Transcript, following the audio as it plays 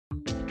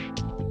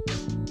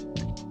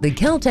The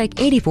Kjeltec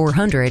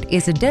 8400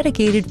 is a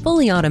dedicated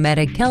fully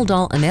automatic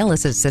Kjeldahl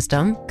analysis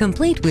system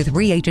complete with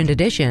reagent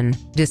addition,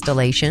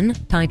 distillation,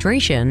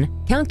 titration,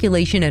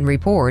 calculation and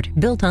report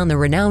built on the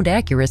renowned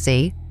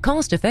accuracy,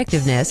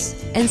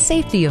 cost-effectiveness, and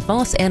safety of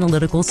false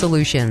analytical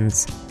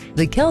solutions.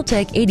 The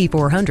Kjeltec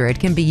 8400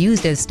 can be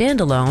used as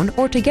standalone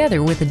or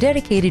together with the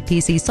dedicated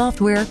PC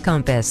software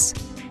Compass.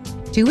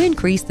 To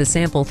increase the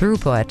sample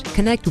throughput,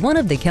 connect one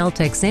of the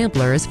Kjeltec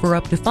samplers for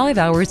up to 5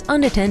 hours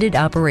unattended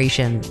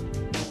operation.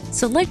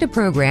 Select a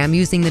program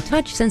using the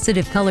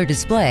touch-sensitive color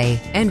display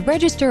and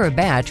register a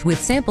batch with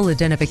sample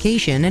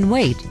identification and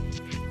weight.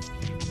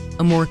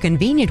 A more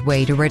convenient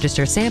way to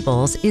register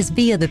samples is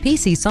via the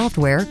PC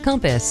software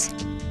Compass.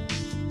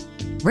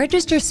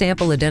 Register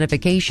sample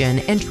identification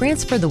and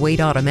transfer the weight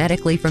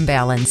automatically from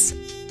balance.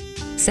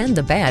 Send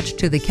the batch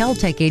to the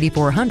Kjeltec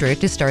 8400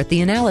 to start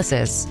the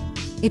analysis.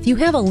 If you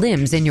have a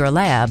LIMS in your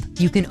lab,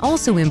 you can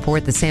also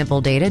import the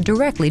sample data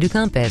directly to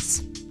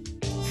Compass.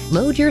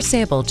 Load your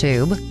sample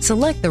tube,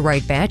 select the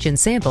right batch and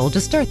sample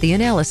to start the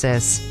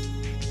analysis.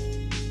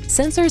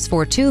 Sensors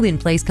for tube in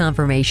place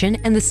confirmation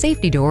and the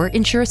safety door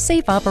ensure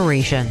safe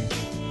operation.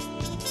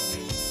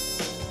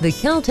 The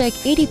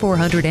Kjeltec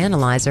 8400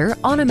 analyzer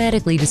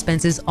automatically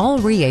dispenses all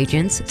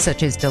reagents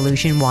such as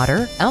dilution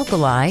water,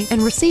 alkali,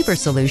 and receiver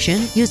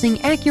solution using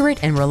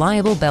accurate and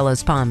reliable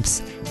bellows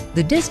pumps.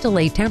 The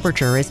distillate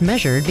temperature is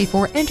measured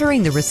before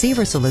entering the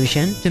receiver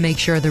solution to make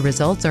sure the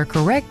results are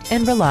correct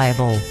and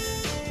reliable.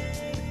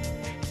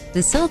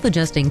 The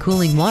self-adjusting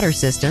cooling water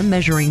system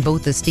measuring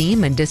both the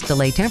steam and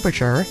distillate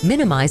temperature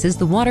minimizes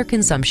the water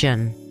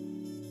consumption.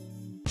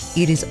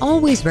 It is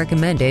always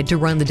recommended to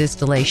run the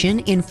distillation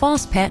in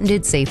FOSS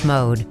patented safe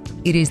mode.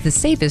 It is the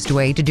safest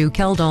way to do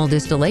Kjeldahl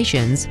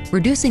distillations,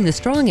 reducing the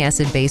strong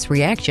acid-base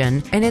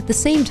reaction and at the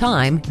same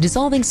time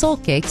dissolving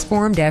salt cakes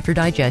formed after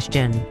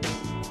digestion.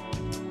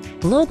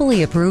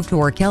 Globally approved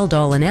for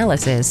Kjeldahl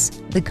analysis,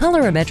 the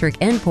colorimetric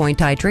endpoint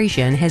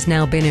titration has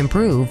now been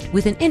improved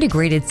with an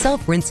integrated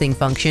self-rinsing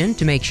function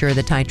to make sure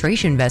the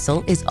titration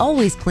vessel is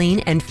always clean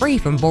and free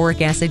from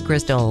boric acid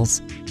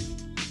crystals.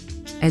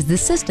 As the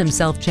system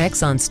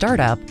self-checks on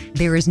startup,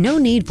 there is no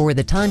need for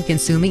the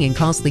time-consuming and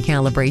costly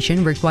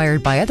calibration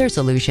required by other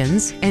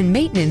solutions, and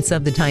maintenance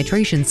of the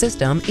titration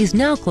system is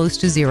now close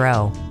to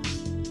zero.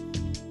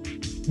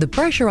 The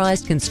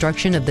pressurized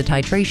construction of the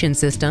titration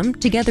system,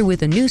 together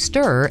with a new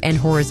stirrer and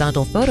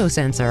horizontal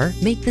photosensor,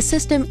 make the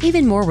system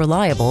even more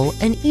reliable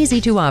and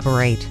easy to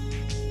operate.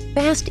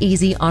 Fast,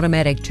 easy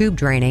automatic tube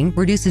draining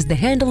reduces the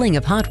handling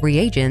of hot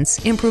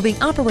reagents, improving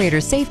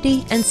operator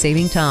safety and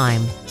saving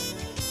time.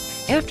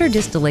 After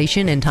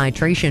distillation and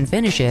titration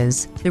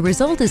finishes, the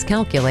result is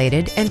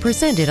calculated and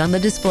presented on the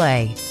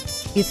display.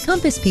 If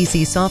Compass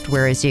PC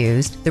software is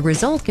used, the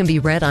result can be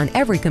read on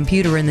every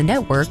computer in the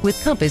network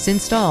with Compass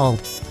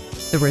installed.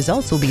 The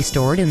results will be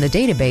stored in the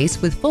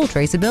database with full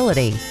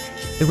traceability.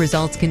 The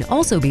results can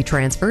also be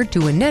transferred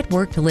to a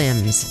networked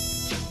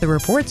LIMS. The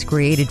reports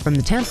created from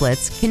the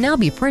templates can now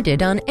be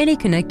printed on any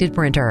connected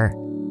printer.